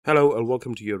Hello and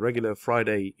welcome to your regular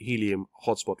Friday Helium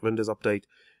Hotspot vendors update.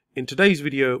 In today's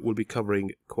video we'll be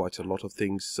covering quite a lot of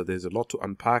things, so there's a lot to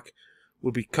unpack.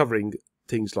 We'll be covering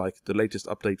things like the latest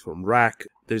update from RAK,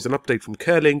 there's an update from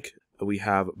Kerlink, we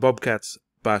have Bobcat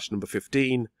Batch number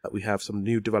 15, we have some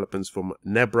new developments from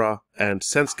Nebra and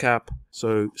SenseCAP,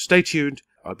 so stay tuned,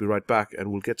 I'll be right back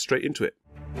and we'll get straight into it.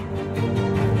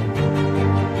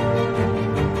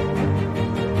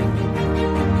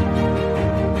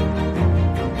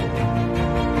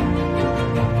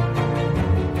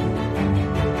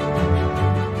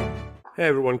 Hey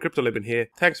everyone, Layman here.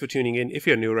 Thanks for tuning in. If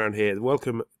you're new around here,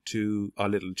 welcome to our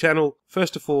little channel.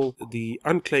 First of all, the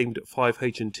unclaimed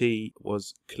 5HNT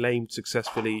was claimed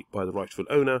successfully by the rightful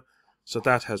owner, so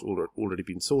that has already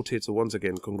been sorted. So once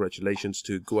again, congratulations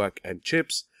to Guak and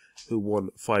Chips, who won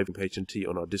 5HNT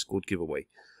on our Discord giveaway.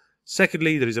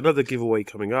 Secondly, there is another giveaway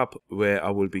coming up where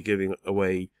I will be giving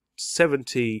away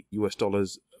 $70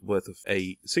 worth of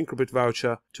a Syncrobit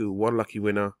voucher to one lucky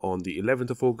winner on the 11th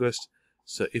of August.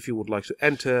 So if you would like to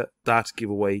enter that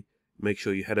giveaway, make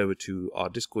sure you head over to our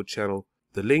Discord channel.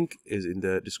 The link is in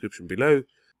the description below,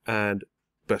 and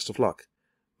best of luck.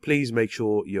 Please make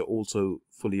sure you're also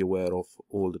fully aware of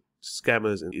all the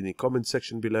scammers in the comment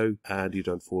section below and you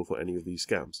don't fall for any of these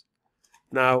scams.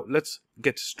 Now let's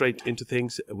get straight into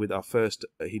things with our first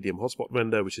Helium Hotspot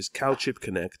vendor, which is CalChip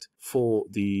Connect for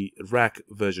the RAK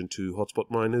version 2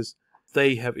 hotspot miners.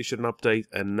 They have issued an update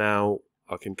and now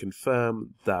I can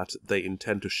confirm that they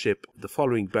intend to ship the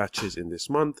following batches in this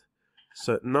month.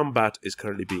 So Numbat is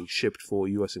currently being shipped for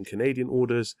US and Canadian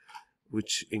orders,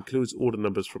 which includes order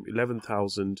numbers from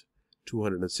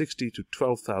 11,260 to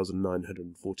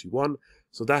 12,941.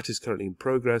 So that is currently in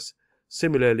progress.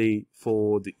 Similarly,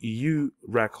 for the EU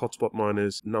RAK hotspot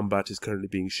miners, Numbat is currently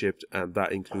being shipped, and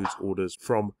that includes orders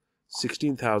from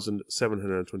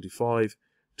 16,725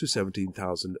 to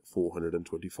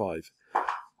 17,425.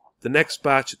 The next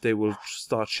batch they will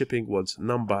start shipping once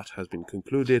Numbat has been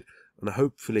concluded, and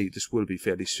hopefully this will be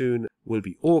fairly soon, will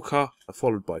be EUCA,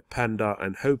 followed by Panda,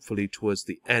 and hopefully towards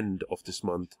the end of this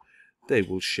month they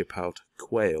will ship out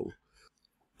Quail.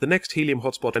 The next Helium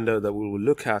hotspot vendor that we will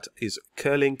look at is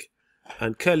Kerlink,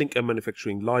 and Kerlink are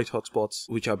manufacturing light hotspots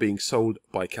which are being sold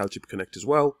by CalChip Connect as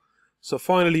well. So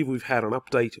finally we've had an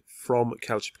update from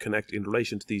CalChip Connect in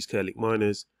relation to these Kerlink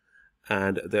miners,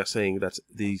 and they're saying that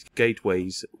these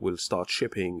gateways will start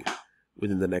shipping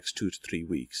within the next 2 to 3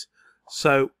 weeks.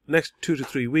 So next 2 to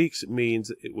 3 weeks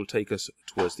means it will take us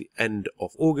towards the end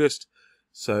of August.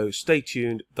 So stay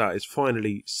tuned, that is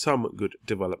finally some good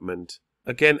development.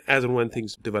 Again, as and when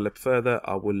things develop further,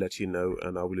 I will let you know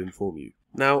and I will inform you.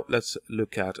 Now let's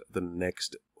look at the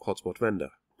next hotspot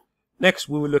vendor. Next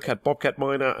we will look at Bobcat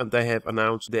Miner, and they have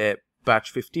announced their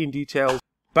batch 15 details.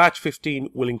 Batch 15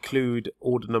 will include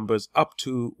order numbers up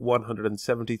to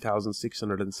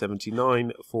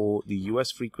 170,679 for the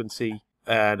US frequency,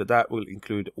 and that will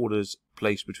include orders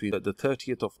placed between the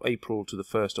 30th of April to the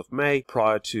 1st of May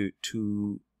prior to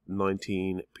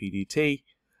 219 PDT,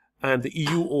 and the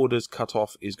EU orders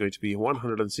cutoff is going to be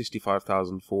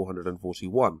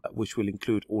 165,441, which will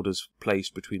include orders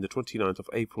placed between the 29th of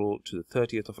April to the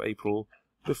 30th of April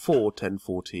before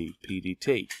 1040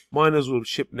 PDT. Miners will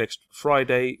ship next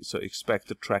Friday, so expect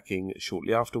the tracking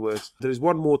shortly afterwards. There is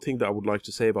one more thing that I would like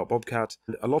to say about Bobcat.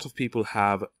 A lot of people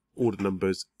have order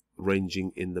numbers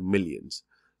ranging in the millions.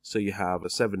 So you have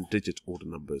 7-digit order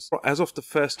numbers. As of the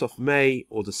 1st of May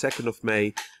or the 2nd of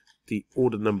May, the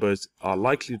order numbers are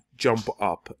likely to jump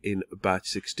up in batch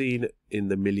 16 in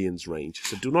the millions range.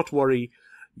 So do not worry,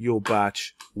 your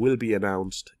batch will be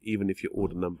announced even if your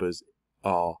order numbers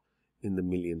are in the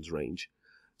millions range.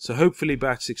 So hopefully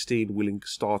batch 16 will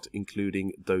start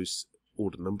including those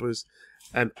order numbers,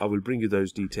 and I will bring you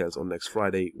those details on next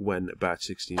Friday when batch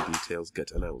 16 details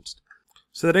get announced.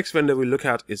 So the next vendor we'll look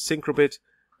at is Syncrobit,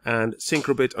 and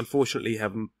Syncrobit unfortunately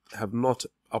have not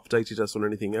updated us on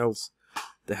anything else.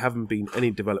 There haven't been any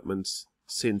developments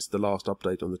since the last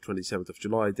update on the 27th of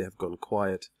July. They have gone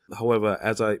quiet. However,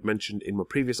 as I mentioned in my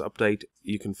previous update,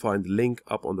 you can find the link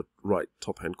up on the right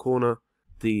top hand corner.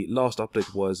 The last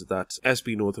update was that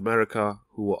SB North America,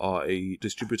 who are a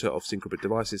distributor of Syncrobit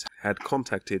devices, had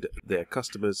contacted their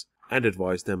customers and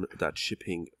advised them that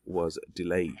shipping was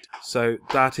delayed. So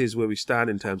that is where we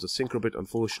stand in terms of Syncrobit.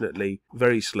 Unfortunately,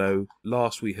 very slow.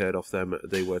 Last we heard of them,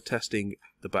 they were testing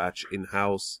the batch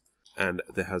in-house, and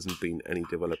there hasn't been any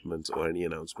developments or any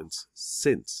announcements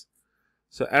since.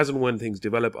 So as and when things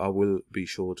develop, I will be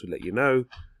sure to let you know.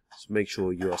 So make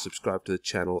sure you are subscribed to the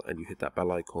channel and you hit that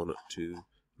bell icon to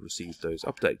receive those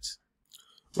updates.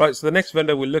 Right, so the next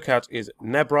vendor we'll look at is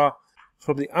Nebra.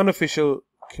 From the unofficial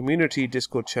community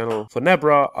Discord channel for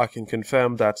Nebra, I can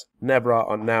confirm that Nebra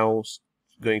are now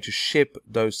going to ship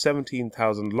those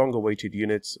 17,000 long-awaited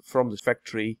units from the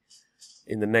factory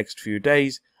in the next few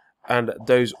days, and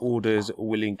those orders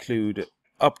will include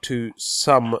up to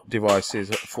some devices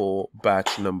for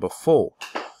batch number 4.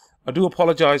 I do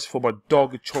apologize for my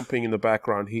dog chomping in the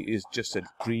background. He is just a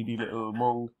greedy little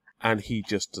mong, and he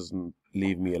just doesn't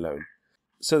leave me alone.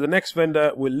 So the next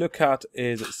vendor we'll look at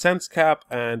is SenseCAP,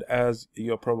 and as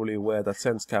you're probably aware that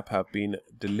SenseCAP have been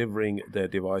delivering their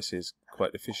devices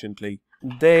quite efficiently.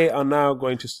 They are now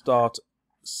going to start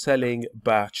selling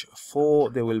batch 4.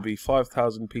 There will be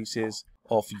 5,000 pieces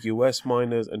of US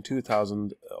miners and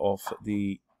 2,000 of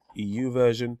the EU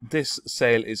version. This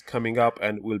sale is coming up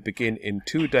and will begin in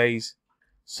 2 days.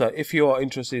 So if you are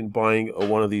interested in buying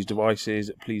one of these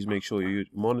devices, please make sure you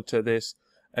monitor this.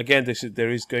 Again,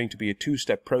 there is going to be a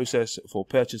 2-step process for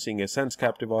purchasing a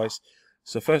SenseCAP device.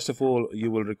 So first of all, you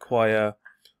will require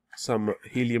some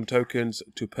Helium tokens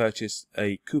to purchase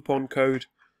a coupon code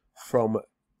from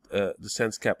the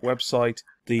SenseCAP website.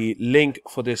 The link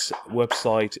for this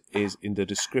website is in the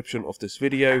description of this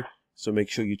video, so make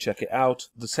sure you check it out.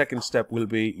 The second step will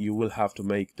be you will have to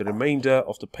make the remainder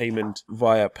of the payment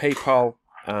via PayPal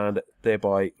and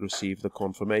thereby receive the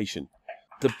confirmation.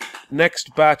 The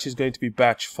next batch is going to be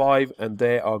batch 5, and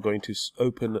they are going to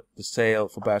open the sale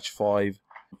for batch 5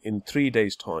 in 3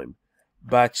 days time.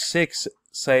 Batch 6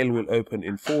 sale will open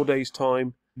in 4 days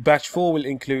time. Batch 4 will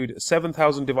include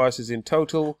 7,000 devices in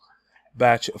total.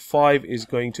 Batch 5 is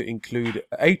going to include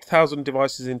 8,000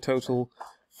 devices in total,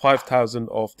 5,000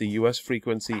 of the US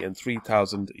frequency and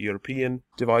 3,000 European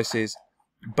devices.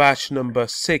 Batch number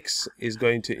 6 is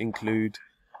going to include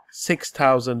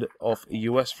 6,000 of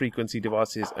US frequency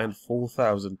devices and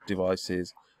 4,000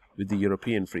 devices with the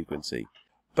European frequency.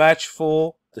 Batch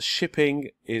 4, the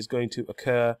shipping is going to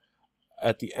occur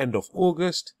at the end of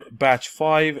August. Batch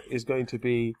 5 is going to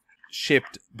be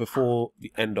shipped before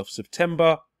the end of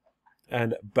September,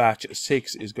 and batch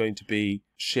 6 is going to be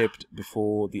shipped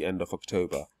before the end of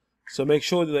October. So make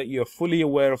sure that you're fully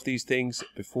aware of these things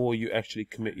before you actually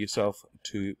commit yourself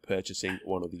to purchasing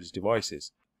one of these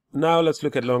devices. Now let's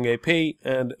look at LongAP,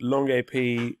 and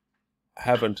LongAP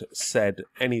haven't said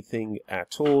anything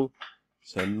at all,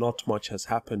 so not much has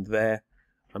happened there.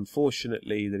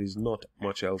 Unfortunately, there is not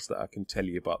much else that I can tell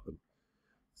you about them.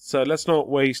 So let's not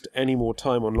waste any more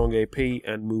time on LongAP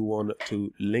and move on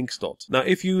to LinxDot. Now,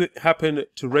 if you happen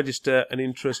to register an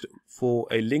interest for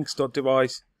a LinxDot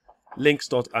device,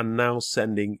 LinxDot are now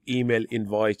sending email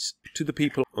invites to the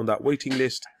people on that waiting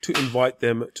list to invite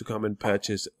them to come and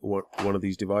purchase one of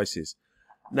these devices.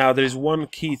 Now, there is one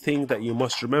key thing that you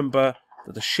must remember,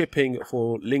 that the shipping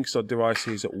for LinxDot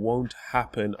devices won't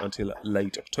happen until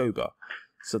late October.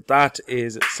 So that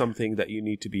is something that you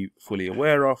need to be fully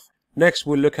aware of. Next,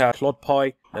 we'll look at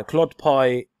ClodPi. Now,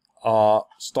 ClodPi are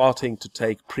starting to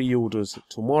take pre-orders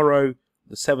tomorrow,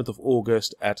 the 7th of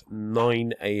August at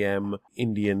 9 AM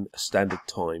Indian Standard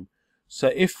Time. So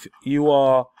if you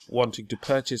are wanting to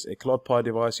purchase a ClodPi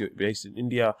device, you're based in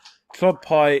India,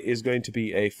 ClodPi is going to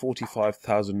be a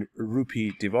 45,000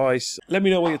 rupee device. Let me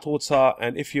know what your thoughts are,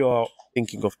 and if you are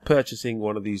thinking of purchasing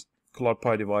one of these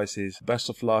ClodPi devices, best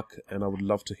of luck, and I would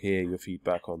love to hear your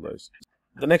feedback on those.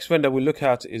 The next vendor we'll look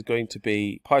at is going to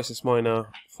be Pisces Miner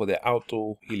for their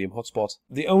outdoor Helium Hotspot.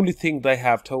 The only thing they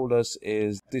have told us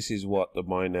is this is what the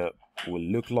miner will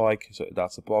look like. So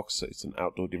that's a box, so it's an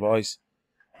outdoor device.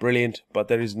 Brilliant, but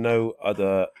there is no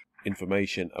other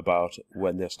information about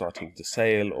when they're starting to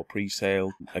sale or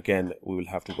pre-sale. Again, we will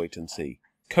have to wait and see.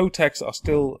 Codecs are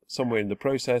still somewhere in the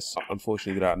process.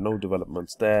 Unfortunately, there are no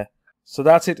developments there. So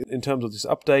that's it in terms of this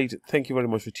update. Thank you very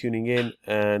much for tuning in,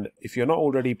 and if you're not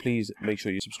already, please make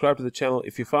sure you subscribe to the channel.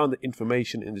 If you found the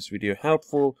information in this video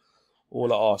helpful,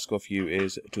 all I ask of you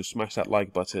is to smash that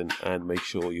like button and make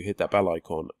sure you hit that bell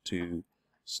icon to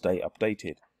stay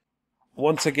updated.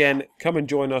 Once again, come and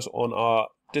join us on our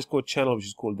Discord channel, which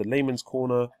is called the Layman's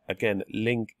Corner. Again,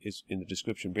 link is in the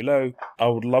description below. I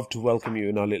would love to welcome you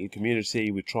in our little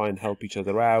community. We try and help each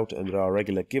other out, and there are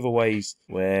regular giveaways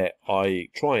where I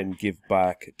try and give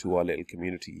back to our little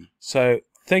community. So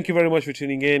thank you very much for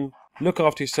tuning in. Look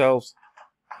after yourselves,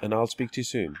 and I'll speak to you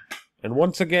soon. And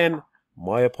once again,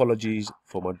 my apologies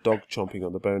for my dog chomping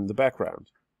on the bone in the background.